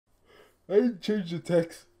I didn't change the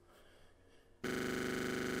text.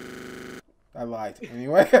 I lied.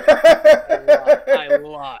 Anyway. I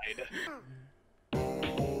lied.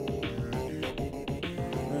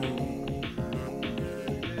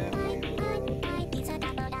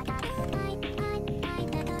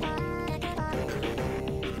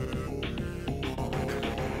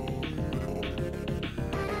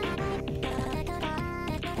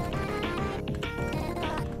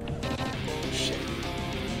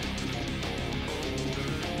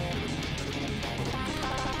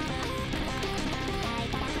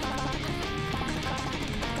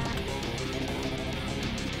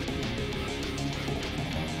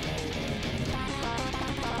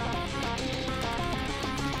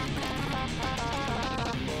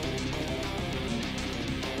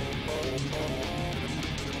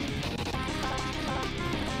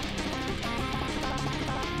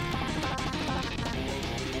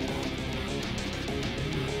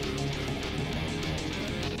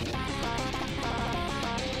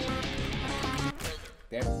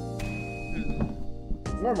 Damn it.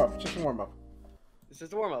 Warm up, just a warm up. It's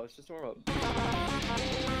just a warm up. It's just a warm up.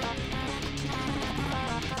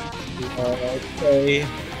 Okay.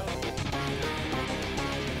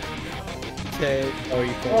 Okay. Oh,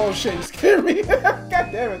 you can. Oh shit, you scared me. God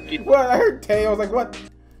damn it. What? I heard Tay. I was like, what?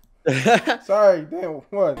 Sorry, damn,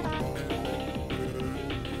 what?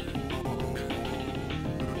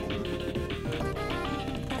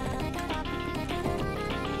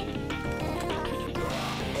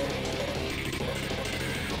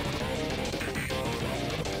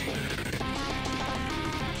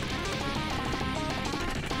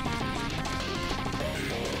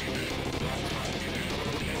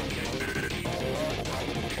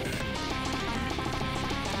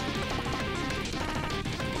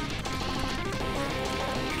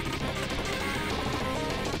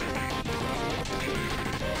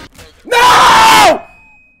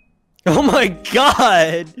 Oh my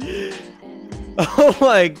god! Oh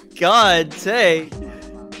my god, Tay!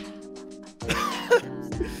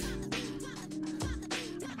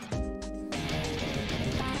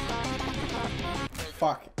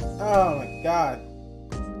 Fuck. Oh my god.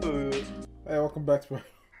 Hey, welcome back to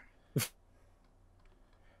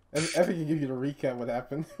I think you give you the recap what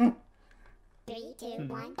happened. 3, 2,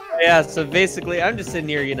 1, go. Yeah, so basically, I'm just sitting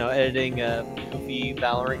here, you know, editing a goofy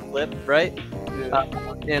Valorant clip, right?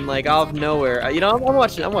 And like out of nowhere, you know, I'm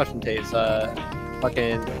watching Tay's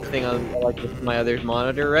fucking thing on like with my other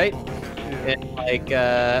monitor, right? And like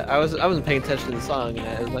I wasn't paying attention to the song, and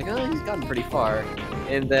I was like, oh, he's gotten pretty far.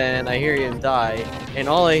 And then I hear him die, and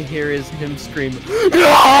all I hear is him scream,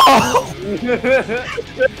 "No!"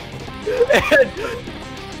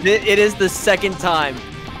 And it is the second time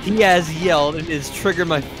he has yelled and has triggered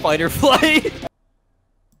my fight or flight.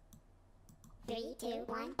 3, 2,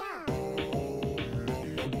 1, go.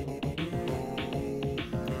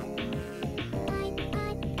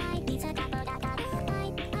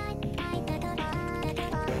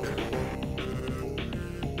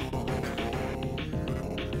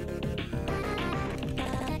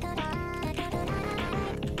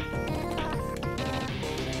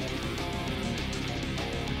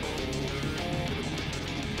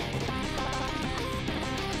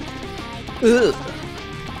 Ugh.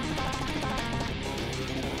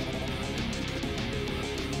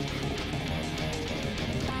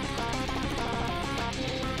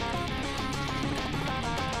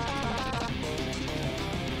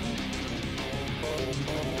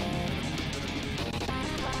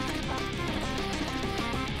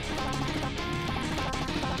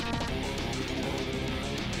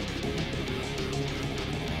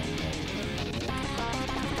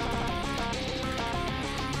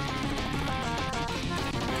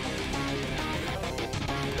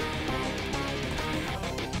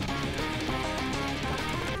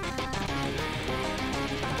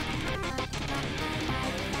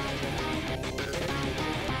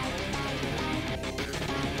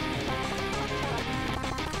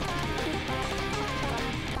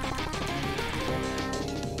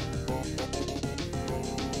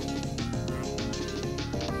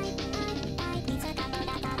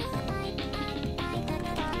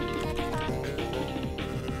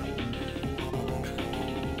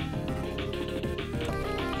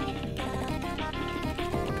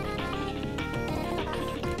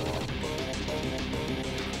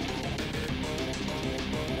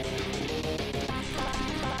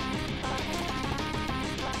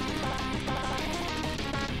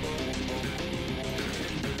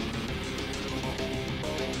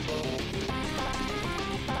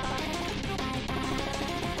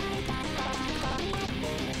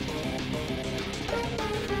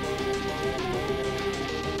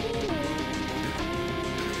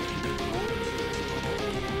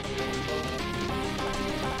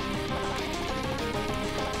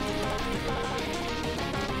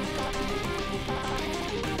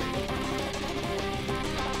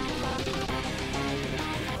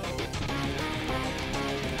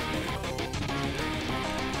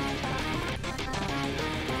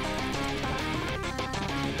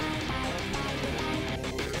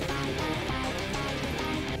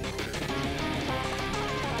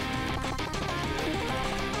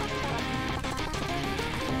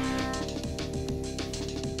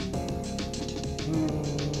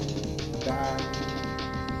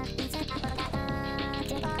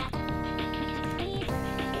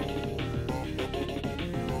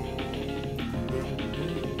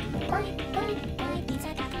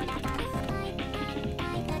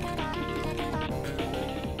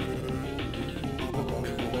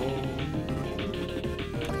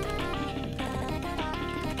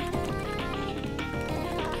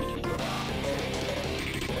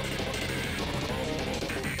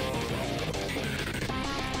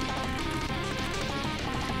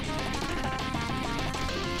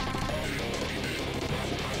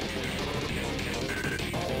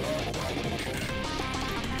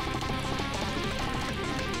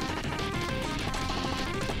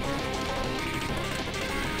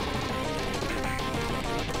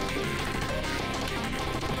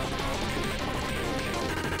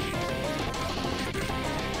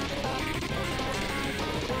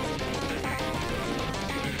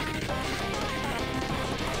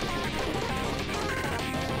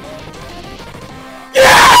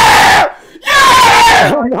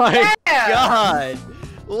 god!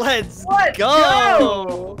 Let's Let's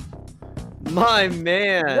go! My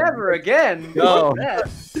man! Never again. Go. Fuck that.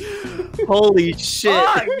 Holy shit!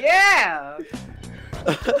 Oh yeah!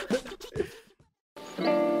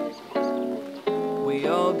 We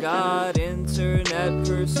all got internet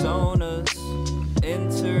personas.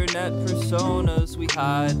 Internet personas we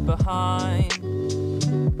hide behind.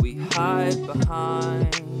 We hide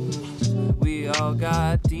behind. We all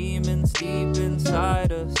got demons deep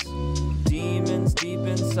inside us. Demons deep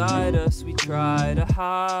inside us. We try to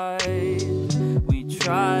hide. We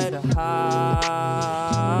try to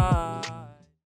hide.